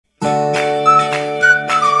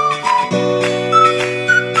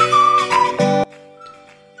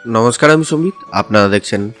নমস্কার, আমি সম্বিত। আপনারা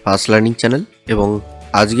দেখছেন ফাস্ট লার্নিং চ্যানেল এবং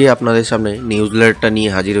আজকে আপনাদের সামনে নিউজ লেটারটা নিয়ে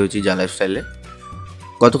হাজির হয়েছি জা লাইফস্টাইলে।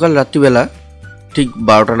 গতকাল রাত্রিবেলা ঠিক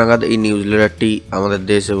 12টা নাগাদ এই নিউজ লেটারটি আমাদের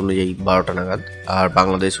দেশ অনুযায়ী 12টা নাগাদ আর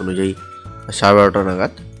বাংলাদেশ অনুযায়ী 12:30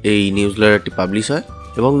 নাগাদ এই নিউজ লেটারটি পাবলিশ হয়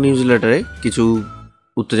এবং নিউজ লেটারে কিছু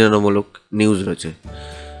উত্তেজনামূলক নিউজ রয়েছে।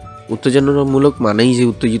 উত্তেজনামূলক মানেই যে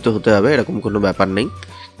উত্তেজিত হতে হবে এরকম কোনো ব্যাপার নেই।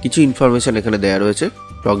 কিছু ইনফরমেশান এখানে দেওয়া রয়েছে।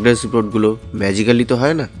 প্রগ্রেস রিপোর্টগুলো ম্যাজিক্যালি তো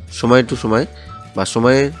হয় না, সময় টু সময় বা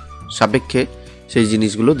সময়ের সাপেক্ষে সেই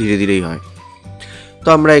জিনিসগুলো ধীরে ধীরেই হয়। তো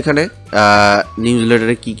আমরা এখানে নিউজ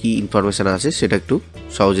লেটারে কী কী ইনফরমেশান আছে সেটা একটু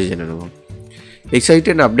সহজে জেনে নেব।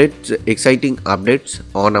 Exciting updates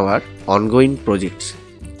on our ongoing projects.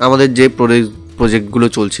 আমাদের যে প্রজেক্টগুলো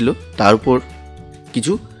চলছিল তার উপর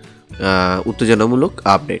কিছু উত্তেজনামূলক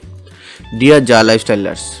আপডেট। ডিয়ার জা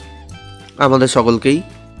লাইফস্টাইলার্স, আমাদের সকলকেই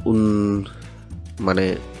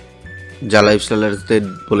জা লাইফস্টাইলার্সদের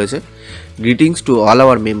বলেছে greetings to all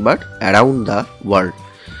our member around the world.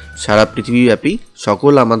 সারা পৃথিবীব্যাপী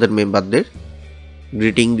সকল আমাদের মেম্বারদের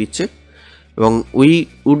গ্রিটিং দিচ্ছে এবং we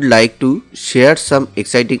would like to share some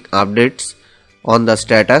exciting updates on the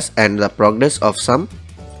status and the progress of some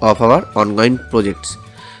of our ongoing projects.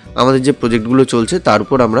 আমাদের যে প্রজেক্টগুলো চলছে তার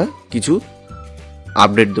উপর আমরা কিছু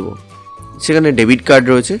আপডেট দেবো। সেখানে ডেবিট কার্ড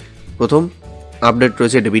রয়েছে। প্রথম আপডেট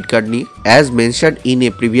রয়েছে ডেবিট কার্ড নিয়ে। As mention in a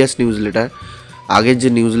previous news letter, আগের যে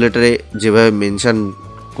নিউজ লেটারে যেভাবে মেনশন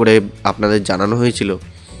করে আপনাদের জানানো হয়েছিল,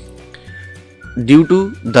 due to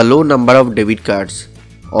the low number of debit cards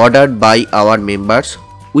ordered by our members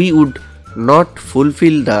we would not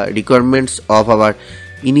fulfil the requirements of our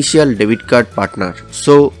initial debit card partner,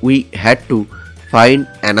 so we had to find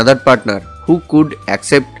another partner who could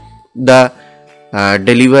accept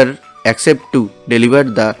to deliver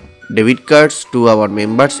the debit cards to our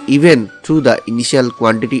members even though the initial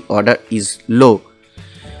quantity order is low.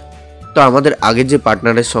 তো আমাদের আগের যে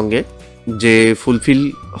পার্টনারের সঙ্গে যে fulfil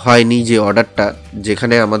হয়নি যে অর্ডারটা,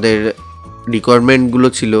 যেখানে আমাদের রিকোয়ারমেন্টগুলো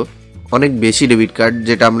ছিল অনেক বেশি ডেবিট কার্ড,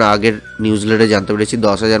 যেটা আমরা আগের নিউজ লেটারে জানতে পেরেছি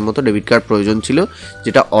 10,000 মতো ডেবিট কার্ড প্রয়োজন ছিল,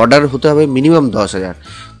 যেটা অর্ডার হতে হবে মিনিমাম 10,000।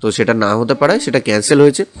 তো সেটা না হতে পারে, সেটা ক্যান্সেল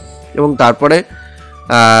হয়েছে এবং তারপরে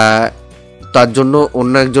তার জন্য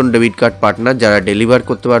অন্য একজন ডেবিট কার্ড পার্টনার যারা ডেলিভার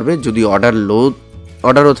করতে পারবে, যদি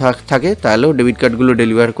অর্ডারও থাকে তাহলেও ডেবিট কার্ডগুলো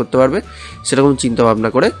ডেলিভার করতে পারবে, সেরকম চিন্তাভাবনা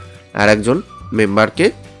করে আর একজন মেম্বারকে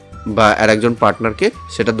বা আর একজন পার্টনারকে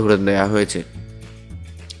সেটা ধরে দেওয়া হয়েছে।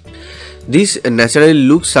 This naturally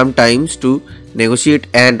looks sometimes to negotiate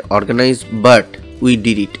and organize, but we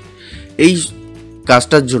did it. এই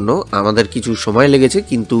কাজটার জন্য আমাদের কিছু সময় লেগেছে,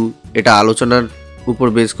 কিন্তু এটা আলোচনার উপর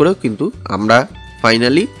বেস করেও কিন্তু আমরা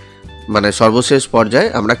ফাইনালি সর্বশেষ পর্যায়ে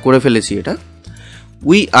আমরা করে ফেলেছি এটা।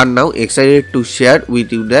 We are now excited to share with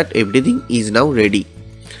you that everything is now ready.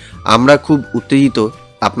 আমরা খুব উত্তেজিত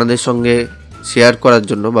আপনাদের সঙ্গে শেয়ার করার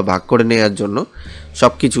জন্য বা ভাগ করে নেওয়ার জন্য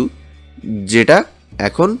সব কিছু, যেটা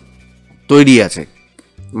এখন তৈরি আছে।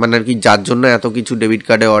 আর কি, যার জন্য এত কিছু ডেবিট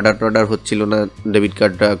কার্ডে অর্ডার হচ্ছিল না, ডেবিট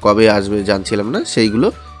কার্ডটা কবে আসবে জানছিলাম না, সেইগুলো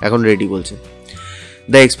এখন রেডি বলছে।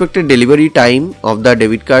 The expected delivery time of the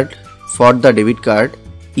debit card for the debit card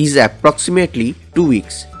is approximately 2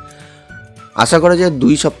 weeks. আশা করা যায়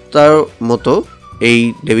 2 সপ্তাহ মতো এই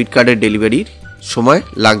ডেবিট কার্ডের ডেলিভারির সময়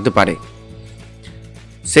লাগতে পারে।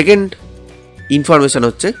 সেকেন্ড ইনফরমেশান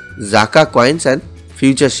হচ্ছে জাকা coins and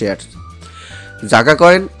future shares. Zaka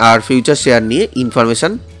coin R future share নিয়ে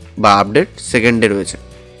ইনফরমেশান বা আপডেট সেকেন্ডে রয়েছে।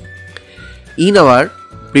 In our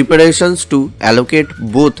preparations two allocate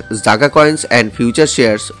both Zaka coins and future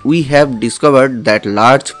shares we have discovered that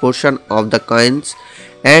large portion of the coins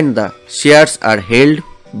and the shares R held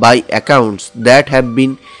by accounts that have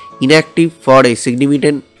been inactive for a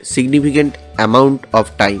significant amount of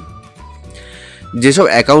time. যেসব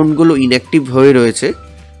অ্যাকাউন্টগুলো inactive হয়ে রয়েছে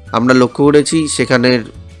আমরা লক্ষ্য করেছি সেখানের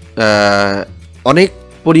অনেক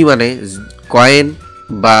পরিমাণে coin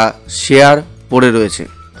বা শেয়ার পড়ে রয়েছে।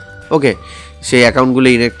 ওকে, সেই অ্যাকাউন্টগুলো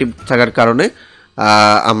ইনঅ্যাক্টিভ থাকার কারণে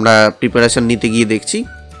আমরা প্রিপারেশান নিতে গিয়ে দেখছি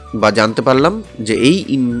বা জানতে পারলাম যে এই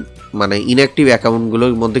ইনঅ্যাক্টিভ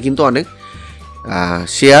অ্যাকাউন্টগুলোর মধ্যে কিন্তু অনেক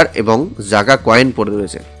শেয়ার এবং জাকা কয়েন পড়ে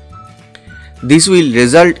রয়েছে। This will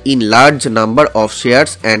result in large number of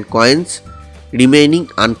shares and coins remaining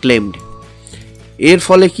unclaimed. এর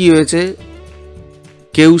ফলে কি হয়েছে,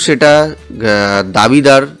 কেউ সেটা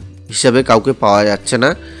দাবিদার হিসাবে কাউকে পাওয়া যাচ্ছে না,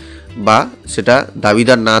 বা সেটা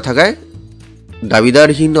দাবিদার না থাকায়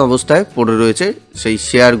দাবিদারহীন অবস্থায় পড়ে রয়েছে সেই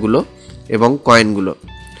শেয়ারগুলো এবং কয়েনগুলো।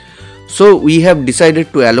 So we have decided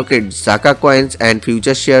to allocate Zaka coins and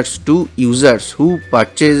future shares two users who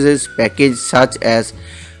পারচেজেস package such as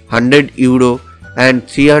 €100 and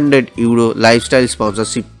 €300 lifestyle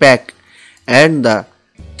sponsorship pack and the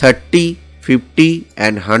 30, 50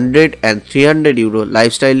 and 100 and 300 euro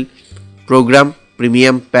lifestyle program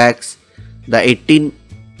premium packs. The 18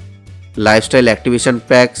 lifestyle activation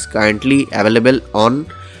packs currently available on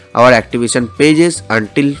our activation pages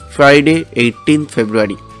until Friday 18th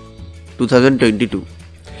February 2022.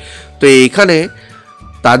 তো এখানে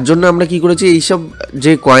তার জন্য আমরা কি করেছি, এইসব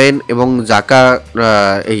যে coin এবং জাকা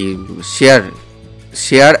এই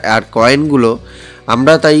শেয়ার আর কয়েনগুলো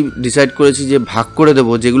আমরা তাই ডিসাইড করেছি যে ভাগ করে দেব।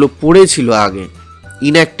 যেগুলো পড়েছিল আগে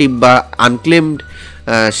ইনঅ্যাক্টিভ বা আনক্লেমড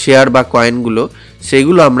শেয়ার বা কয়েনগুলো,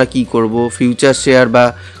 সেগুলো আমরা কি করব, ফিউচার শেয়ার বা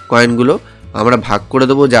কয়েনগুলো আমরা ভাগ করে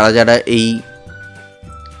দেবো। যারা যারা এই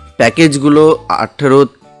প্যাকেজগুলো 18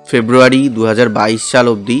 ফেব্রুয়ারি 2022 সাল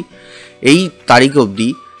অবধি, এই তারিখ অবধি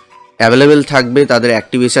অ্যাভেলেবেল থাকবে তাদের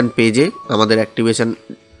অ্যাক্টিভেশন পেজে, আমাদের অ্যাক্টিভেশন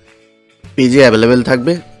পেজে অ্যাভেলেবেল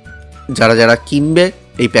থাকবে। যারা যারা কিনবে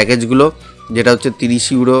এই প্যাকেজগুলো, যেটা হচ্ছে 30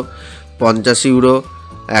 ইউরো, 50 ইউরো,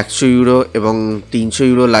 100 ইউরো এবং 300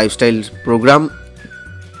 ইউরো লাইফস্টাইল প্রোগ্রাম,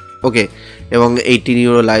 ওকে, এবং 18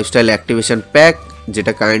 ইউরো লাইফস্টাইল অ্যাক্টিভেশন প্যাক,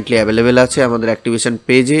 যেটা কারেন্টলি অ্যাভেলেবেল আছে আমাদের অ্যাক্টিভেশন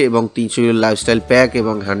পেজে, এবং 300 ইউরো লাইফস্টাইল প্যাক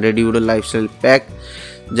এবং 100 ইউরো লাইফস্টাইল প্যাক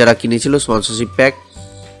যারা কিনেছিল স্পন্সরশিপ প্যাক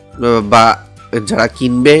বা যারা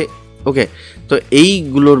কিনবে, ওকে। তো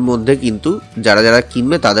এইগুলোর মধ্যে কিন্তু যারা যারা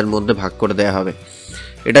কিনবে তাদের মধ্যে ভাগ করে দেওয়া হবে।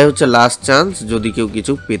 এটাই হচ্ছে লাস্ট চান্স যদি কেউ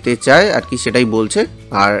কিছু পেতে চায় আর কি, সেটাই বলছে।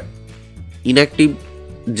 আর ইনঅ্যাক্টিভ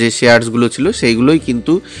যে শেয়ারসগুলো ছিল সেইগুলোই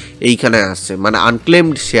কিন্তু এইখানে আসছে, মানে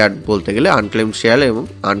আনক্লেমড শেয়ার বলতে গেলে, আনক্লেমড শেয়ার এবং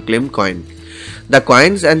unclaimed coin. The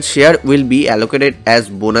coins and share will be allocated as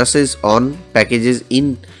bonuses on packages in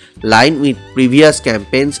line with previous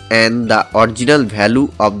campaigns and the original value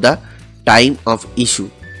of the time of issue.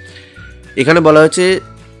 এখানে বলা হয়েছে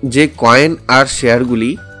যে coin আর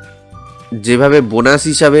শেয়ারগুলি যেভাবে bonus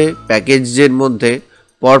হিসাবে প্যাকেজের মধ্যে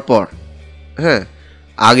পরপর, হ্যাঁ,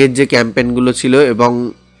 আগের যে ক্যাম্পেইনগুলো ছিল এবং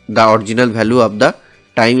the original value of the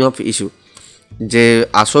time of issue, যে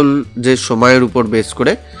আসল যে সময়ের উপর বেস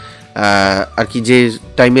করে আর কি যে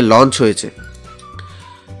টাইমে লঞ্চ হয়েছে,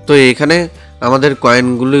 তো এখানে আমাদের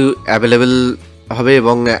কয়েনগুলো অ্যাভেলেবেল হবে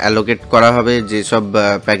এবং অ্যালোকেট করা হবে যেসব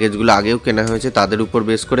প্যাকেজগুলো আগেও কেনা হয়েছে তাদের উপর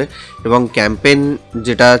বেস করে, এবং ক্যাম্পেইন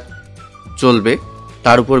যেটা চলবে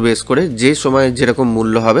তার উপর বেস করে যে সময় যেরকম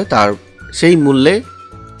মূল্য হবে তার সেই মূল্যে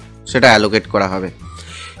সেটা অ্যালোকেট করা হবে।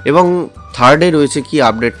 এবং থার্ডে রয়েছে কি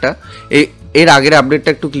আপডেটটা, এর আগের আপডেটটা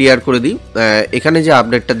একটু ক্লিয়ার করে দিই। এখানে যে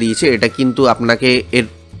আপডেটটা দিয়েছে এটা কিন্তু আপনাকে এর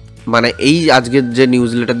মানে এই আজকের যে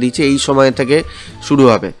নিউজ লেটার দিয়েছে এই সময় থেকে শুরু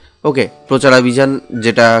হবে, ওকে। প্রচারাভিযান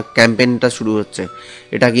যেটা ক্যাম্পেইনটা শুরু হচ্ছে,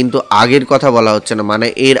 এটা কিন্তু আগের কথা বলা হচ্ছে না, মানে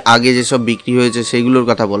এর আগে যেসব বিক্রি হয়েছে সেইগুলোর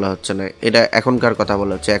কথা বলা হচ্ছে না, এটা এখনকার কথা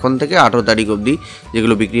বলা হচ্ছে। এখন থেকে 18 তারিখ অবধি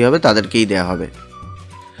যেগুলো বিক্রি হবে তাদেরকেই দেওয়া হবে।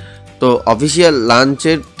 তো অফিসিয়াল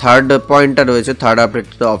লাঞ্চের থার্ড পয়েন্টটা রয়েছে, third update,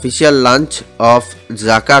 official lunch of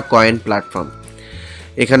Zaka coin platform.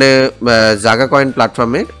 এখানে জাকা কয়েন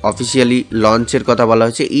প্ল্যাটফর্মের অফিসিয়ালি লঞ্চের কথা বলা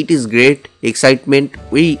হয়েছে। It is great excitement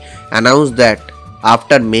we announce that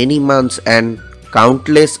after many months and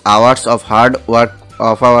countless hours of hard work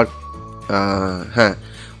of our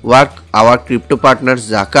our crypto partners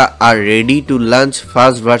Zhaka are ready to launch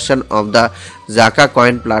first version of the Zhaka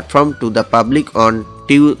coin platform to the public on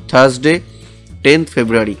Thursday 10th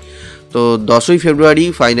February. তো 10ই ফেব্রুয়ারি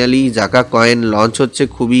finally জাকা coin launch হচ্ছে,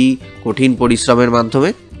 খুবই কঠিন পরিশ্রমের মাধ্যমে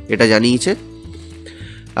এটা জানিয়েছে।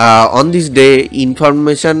 On this day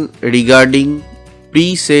information regarding pre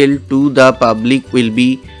sell to the public will be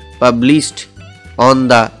published on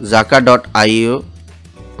the jaka.io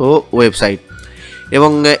website.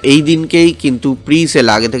 এবং এই দিনকেই কিন্তু প্রি সেল,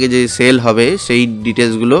 আগে থেকে যে সেল হবে সেই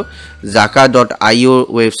ডিটেলসগুলো jaka.io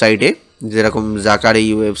ওয়েবসাইটে, যেরকম জাকার এই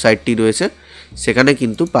ওয়েবসাইটটি রয়েছে সেখানে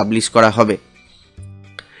কিন্তু পাবলিশ করা হবে।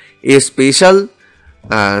 A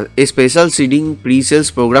special seeding pre sales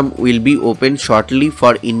programme will be open shortly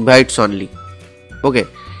for invites only, okay,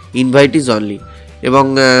 invite is only. এবং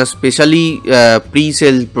স্পেশালি প্রি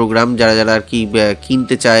সেল প্রোগ্রাম যারা যারা আর কি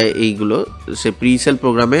কিনতে চায় এইগুলো, সে প্রি সেল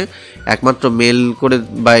প্রোগ্রামে একমাত্র মেল করে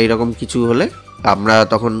বা এরকম কিছু হলে আমরা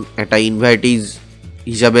তখন একটা ইনভাইটিজ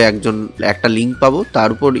হিসাবে একটা লিঙ্ক পাবো, তার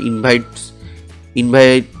উপর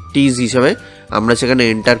ইনভাইটিজ হিসাবে আমরা সেখানে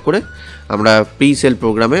এন্টার করে আমরা প্রি সেল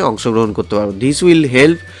প্রোগ্রামে অংশগ্রহণ করতে পারবো। This will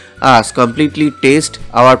help us completely test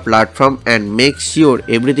hour platform and make sure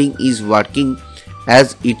everything is working as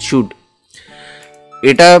it should.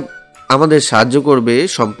 এটা আমাদের সাহায্য করবে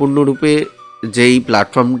সম্পূর্ণরূপে যেই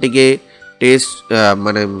প্ল্যাটফর্মটিকে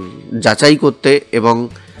মানে যাচাই করতে এবং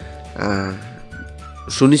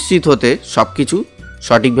সুনিশ্চিত হতে সব কিছু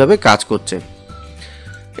সঠিকভাবে কাজ করছে।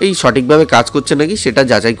 এই সঠিকভাবে কাজ করছে নাকি সেটা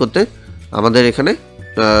যাচাই করতে আমাদের এখানে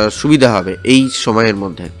সুবিধা হবে এই সময়ের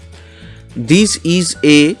মধ্যে। This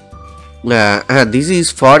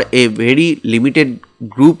is for a very limited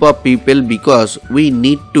group of people because we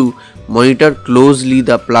need to monitor closely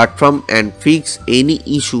the platform and fix any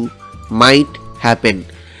issue might happen.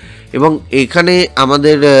 এবং এখানে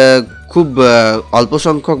আমাদের খুব অল্প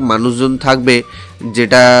সংখ্যক মানুষজন থাকবে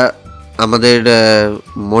যেটা আমাদের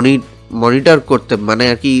মনিটর করতে মানে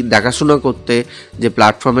আর কি দেখাশোনা করতে যে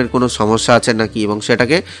প্ল্যাটফর্মের কোনো সমস্যা আছে নাকি এবং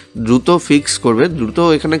সেটাকে দ্রুত ফিক্স করবে। দ্রুত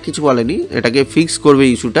এখানে কিছু বলেনি, এটাকে ফিক্স করবে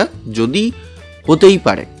ইস্যুটা যদি হতেই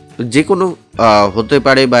পারে, যে কোনো হতে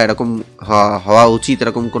পারে বা এরকম হওয়া উচিত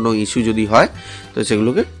এরকম কোনো ইস্যু যদি হয় তো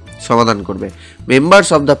সেগুলোকে সমাধান করবে। Members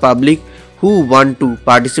of the public who want to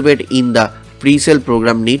participate in the pre-sale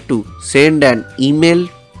program need to send an email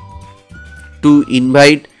to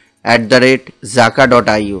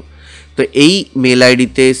invite@jaka.io। তো এই মেল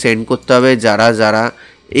আইডিতে সেন্ড করতে হবে যারা যারা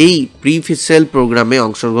এই প্রি-সেল প্রোগ্রামে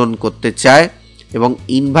অংশগ্রহণ করতে চায় এবং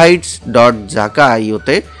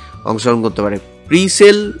invites.jaka.io-তে অংশগ্রহণ করতে পারে।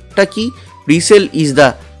 প্রি-সেলটা কি? Pre-sell is the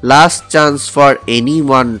last chance for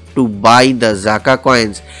anyone two by the Zaka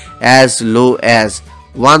coins as low as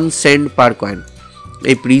 1 cent per coin।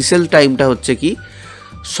 এই প্রিসেল টাইমটা হচ্ছে কি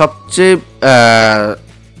সবচেয়ে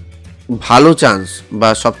ভালো চান্স বা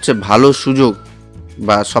সবচেয়ে ভালো সুযোগ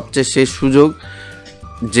বা সবচেয়ে শেষ সুযোগ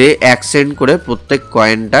যে 1 সেন্ট করে প্রত্যেক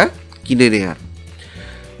কয়েনটা কিনে নেওয়ার।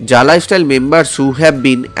 jaalifestyle members who have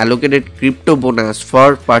been allocated crypto bonus for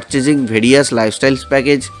purchasing various lifestyles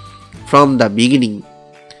package from the beginning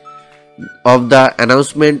of the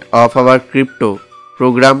announcement of our crypto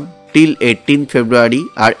program till 18 February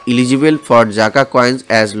are eligible for Zhaka coins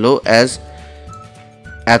as low as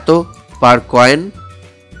eto per coin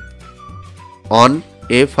on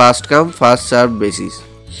a first come first serve basis।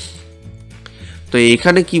 তো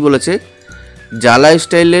এখানে কি বলেছে,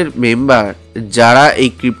 jaalifestyle-এর member যারা এই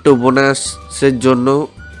crypto বোনাসের জন্য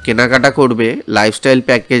কেনাকাটা করবে, lifestyle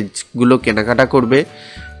প্যাকেজগুলো কেনাকাটা করবে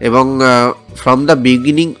এবং from the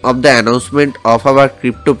beginning of the announcement of our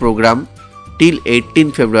crypto programme till 18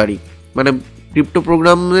 ফেব্রুয়ারি, মানে ক্রিপ্টো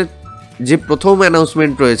প্রোগ্রামের যে প্রথম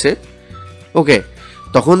অ্যানাউন্সমেন্ট রয়েছে ওকে,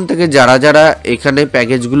 তখন থেকে যারা যারা এখানে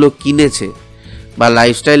প্যাকেজগুলো কিনেছে বা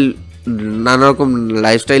লাইফস্টাইল নানা রকম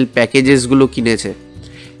লাইফস্টাইল প্যাকেজেসগুলো কিনেছে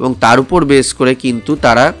এবং তার উপর বেস করে কিন্তু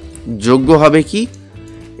তারা যোগ্য হবে কি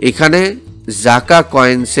এখানে জাকা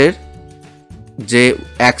কয়েন্সের যে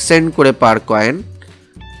 1 সেন্ট করে পার কয়েন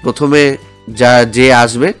প্রথমে যে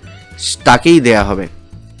আসবে তাকেই দেয়া হবে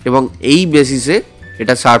এবং এই বেসিসে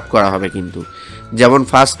এটা সার্ভ করা হবে। কিন্তু যেমন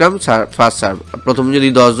ফার্স্ট কাম ফার্স্ট সার্ভ, প্রথম যদি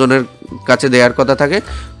 10 জনের কাছে দেওয়ার কথা থাকে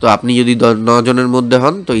তো আপনি যদি 9 জনের মধ্যে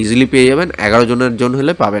হন তো ইজিলি পেয়ে যাবেন, 11 জনের জন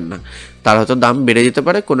হলে পাবেন না, তার হয়তো দাম বেড়ে যেতে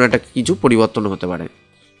পারে, কোনো একটা কিছু পরিবর্তন হতে পারে।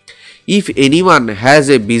 If anyone has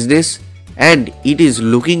a business and it is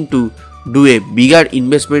looking to do a bigger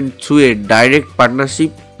investment through a direct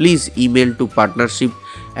partnership, please email to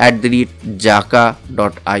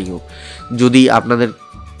partnership@jaka.io। যদি আপনাদের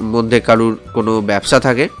মধ্যে কারুর কোনো ব্যবসা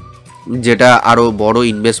থাকে যেটা আরও বড়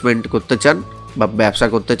ইনভেস্টমেন্ট করতে চান বা ব্যবসা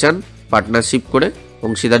করতে চান পার্টনারশিপ করে,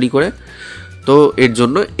 অংশীদারি করে, তো এর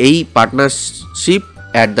জন্য এই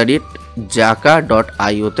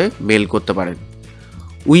partnership@jaka.io-তে মেল করতে পারেন।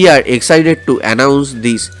 We are excited to announce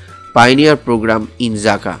this pioneer program in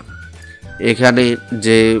Zhaka। এখানে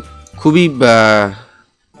যে খুবই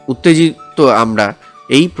উত্তেজিত আমরা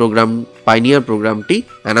এই পাইনিয়ার প্রোগ্রামটি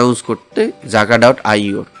অ্যানাউন্স করতে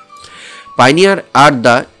jaka.io। Pioneer are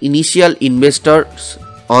the initial investors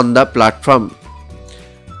on the platform.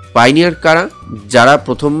 Pioneer কারা? যারা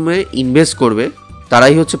প্রথমে ইনভেস্ট করবে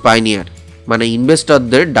তারাই হচ্ছে পাইনিয়ার, মানে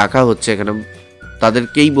ইনভেস্টরদের ডাকা হচ্ছে এখানে,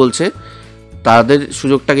 তাদেরকেই বলছে, তাদের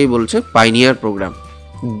সুযোগটাকেই বলছে pioneer programme.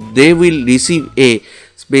 They will receive a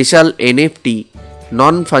special NFT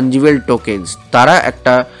non fungible tokens. তারা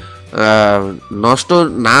একটা নষ্ট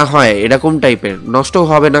না হয় এরকম টাইপের, নষ্ট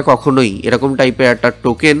হবে না কখনোই এরকম টাইপের একটা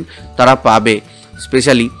টোকেন তারা পাবে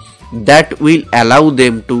specially, that will allow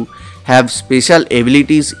them to have special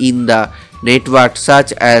abilities in the network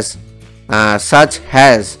such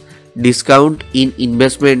has discount in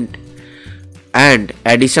investment and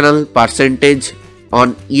additional percentage on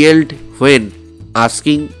yield when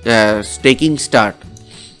staking start।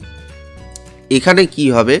 এখানে কি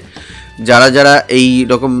হবে, যারা যারা এই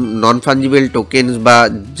রকম নন ফাঞ্জিবল টোকেনস বা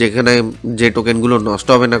যেখানে যে টোকেনগুলো নষ্ট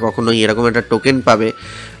হবে না কখনোই এরকম একটা টোকেন পাবে,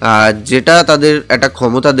 যেটা তাদের একটা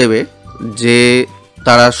ক্ষমতা দেবে যে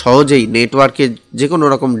তারা সহজেই নেটওয়ার্কে যে কোনো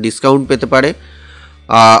রকম ডিসকাউন্ট পেতে পারে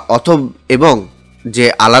এবং যে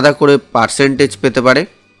আলাদা করে পার্সেন্টেজ পেতে পারে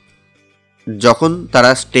যখন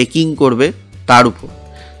তারা স্টেকিং করবে তার উপর।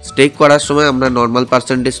 স্টেক করার সময় আমরা নর্মাল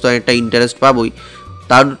পার্সেন্টেজ তো একটা ইন্টারেস্ট পাবোই,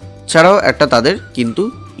 তার ছাড়াও একটা তাদের কিন্তু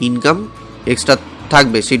ইনকাম এক্সট্রা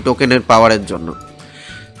থাকবে সেই টোকেনের পাওয়ারের জন্য।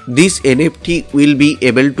 This NFT will be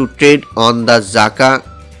able to trade on the Zaka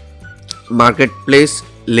marketplace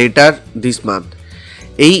letter this month.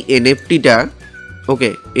 এই এনএফটিটা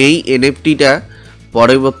এই এনএফটিটা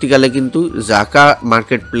পরবর্তীকালে কিন্তু জাকা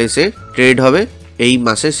মার্কেট প্লেসে ট্রেড হবে এই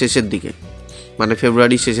মাসের শেষের দিকে, মানে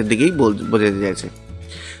ফেব্রুয়ারির শেষের দিকেই বোঝাতে যাচ্ছে।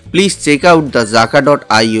 Please check out the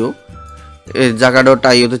জাকা.io,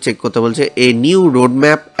 জাকা.ioতে check করতে বলছে। A new road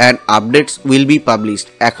map and updates will be published.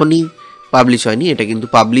 এখনই পাবলিশ হয়নি, এটা কিন্তু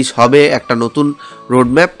পাবলিশ হবে একটা নতুন রোড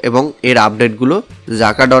ম্যাপ এবং এর আপডেটগুলো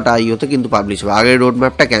জাকা.ioতে কিন্তু পাবলিশ হবে। আগের রোড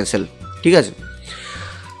ম্যাপটা ক্যান্সেল, ঠিক আছে।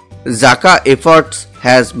 Zhaka efforts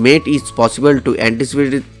has made it possible to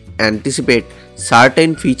anticipate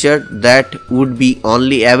certain feature that would be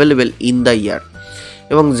only available in the year.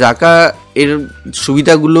 এবং Zhaka এর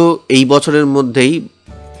সুবিধাগুলো এই বছরের মধ্যেই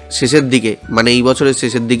শেষের দিকে, মানে এই বছরের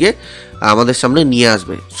শেষের দিকে আমাদের সামনে নিয়ে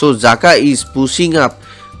আসবে। So Zhaka is pushing up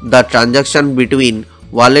the transaction between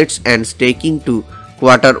wallets and staking to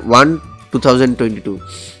Q1 2022.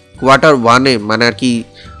 Q1 মানে আর কি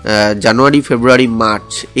জানুয়ারি, ফেব্রুয়ারি, মার্চ,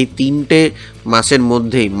 এই 3টে মাসের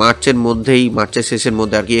মধ্যেই, মার্চের শেষের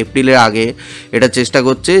মধ্যে আর কি এপ্রিলের আগে এটা চেষ্টা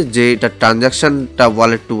করছে যে এটা ট্রানজাকশানটা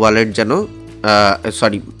ওয়ালেট টু ওয়ালেট যেন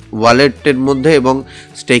ওয়ালেটের মধ্যে এবং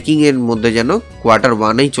স্টেকিংয়ের মধ্যে যেন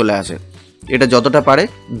Q1 চলে আসে। এটা যতটা পারে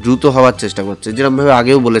দ্রুত হওয়ার চেষ্টা করছে, যেরকমভাবে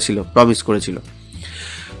আগেও বলেছিল, প্রমিস করেছিল।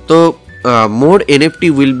 তো মোর NFT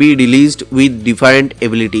will be released with different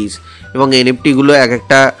abilities, এবং এনএফটিগুলো এক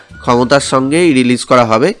একটা ক্ষমতার সঙ্গেই রিলিজ করা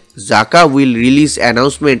হবে। জাকা will release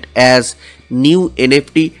announcement as new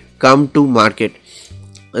NFT come to market.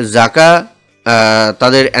 জাকা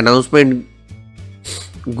তাদের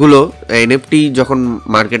অ্যানাউন্সমেন্টগুলো এনএফটি যখন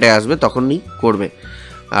মার্কেটে আসবে তখনই করবে।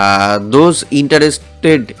 Those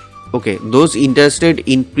interested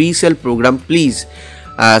in pre sell programme please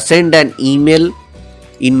send an email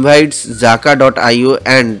invites Zhaka.io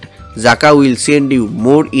and Zhaka will send you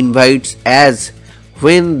more invites as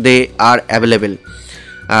when they are available.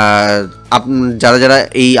 যারা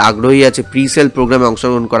এই আগ্রহী আছে প্রি সেল প্রোগ্রামে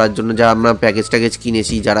অংশগ্রহণ করার জন্য, যারা আমরা প্যাকেজ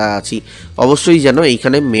কিনেছি যারা আছি, অবশ্যই যেন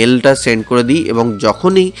এইখানে মেলটা সেন্ড করে দিই, এবং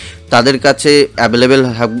যখনই তাদের কাছে অ্যাভেলেবেল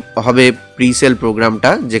হবে প্রি সেল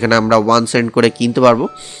প্রোগ্রামটা যেখানে আমরা 1 সেন্ট করে কিনতে পারবো,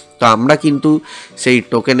 তো আমরা কিন্তু সেই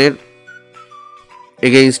টোকেনের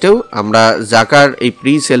এগেইনস্টেও আমরা জাকার এই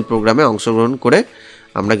প্রি সেল প্রোগ্রামে অংশগ্রহণ করে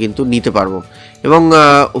আমরা কিন্তু নিতে পারবো। এবং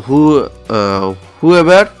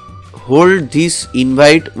whoever hold this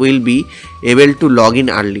invite will be able to log in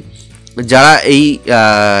early. যারা এই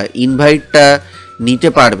ইনভাইটটা নিতে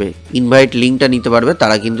পারবে, ইনভাইট লিঙ্কটা নিতে পারবে,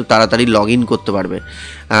 তারা কিন্তু তাড়াতাড়ি লগ ইন করতে পারবে।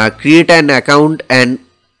 Create an account and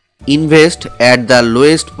invest at the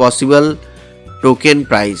lowest possible token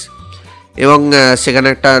price, এবং সেখানে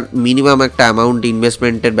একটা মিনিমাম একটা অ্যামাউন্ট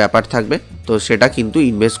ইনভেস্টমেন্টের ব্যাপার থাকবে, তো সেটা কিন্তু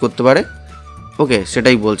ইনভেস্ট করতে পারে।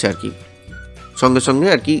 সেটাই বলছে আর কি, সঙ্গে সঙ্গে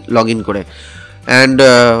আর কি লগ ইন করে। And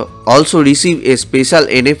also receive a special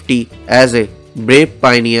NFT as a brave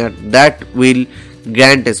pioneer that will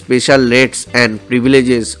grant special rates and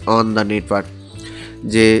privileges on the network.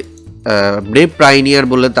 যে ব্রেভ পাইনিয়ার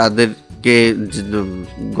বলে তাদেরকে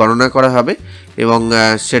গণনা করা হবে, এবং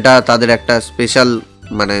সেটা তাদের একটা স্পেশাল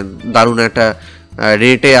মানে দারুণ একটা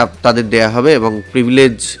রেটে তাদের দেয়া হবে, এবং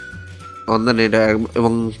প্রিভিলেজ অন দ্য নেট,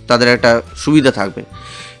 এবং তাদের একটা সুবিধা থাকবে।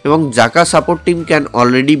 এবং জাকা support team can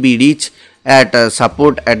already B rich at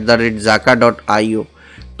support@zaka.io।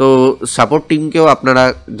 তো সাপোর্ট টিমকেও আপনারা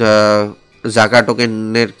জাকা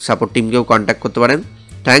টোকেনের সাপোর্ট টিমকেও কন্ট্যাক্ট করতে পারেন।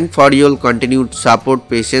 Thank for your continued support,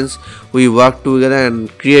 patience, we work together and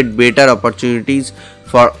create better opportunities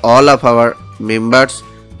for all of our members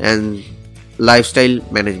and lifestyle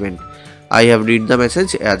management. I have read the message.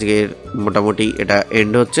 আজকের মোটামুটি এটা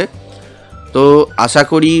and হচ্ছে। তো আশা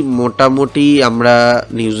করি মোটামুটি আমরা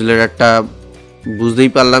নিউজ লেটারটা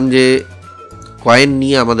বুঝতেই পারলাম যে কয়েন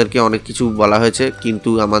নিয়ে আমাদেরকে অনেক কিছু বলা হয়েছে, কিন্তু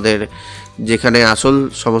আমাদের যেখানে আসল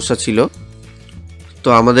সমস্যা ছিল, তো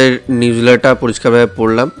আমাদের নিউজ লেটারটা পরিষ্কারভাবে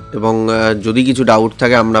পড়লাম, এবং যদি কিছু ডাউট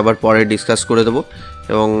থাকে আমরা আবার পরে ডিসকাস করে দেবো,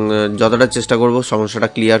 এবং যতটা চেষ্টা করব সমস্যাটা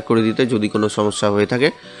ক্লিয়ার করে দিতে যদি কোনো সমস্যা হয়ে থাকে।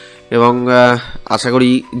 এবং আশা করি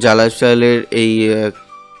জালাইফস্টাইলের এই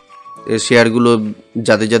শেয়ারগুলো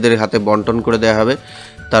যাদের হাতে বন্টন করে দেওয়া হবে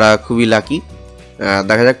তারা খুবই লাকি।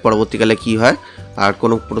 দেখা যাক পরবর্তীকালে কি হয়। আর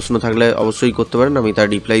কোনো প্রশ্ন থাকলে অবশ্যই করতে পারেন, আমি তার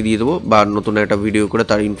রিপ্লাই দিয়ে দেবো, বা নতুন একটা ভিডিও করে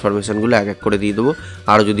তার ইনফরমেশানগুলো এক করে দিয়ে দেবো,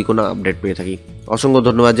 আরও যদি কোনো আপডেট পেয়ে থাকি। অসংখ্য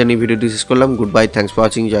ধন্যবাদ জানিয়ে ভিডিওটি শেষ করলাম। Good bye, thanks for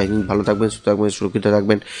watching. জয় হিন্দ, ভালো থাকবেন, সুস্থ থাকবেন, সুরক্ষিত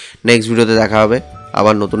থাকবেন। নেক্সট ভিডিওতে দেখা হবে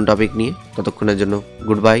আবার নতুন টপিক নিয়ে। ততক্ষণের জন্য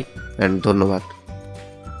গুড বাই অ্যান্ড ধন্যবাদ।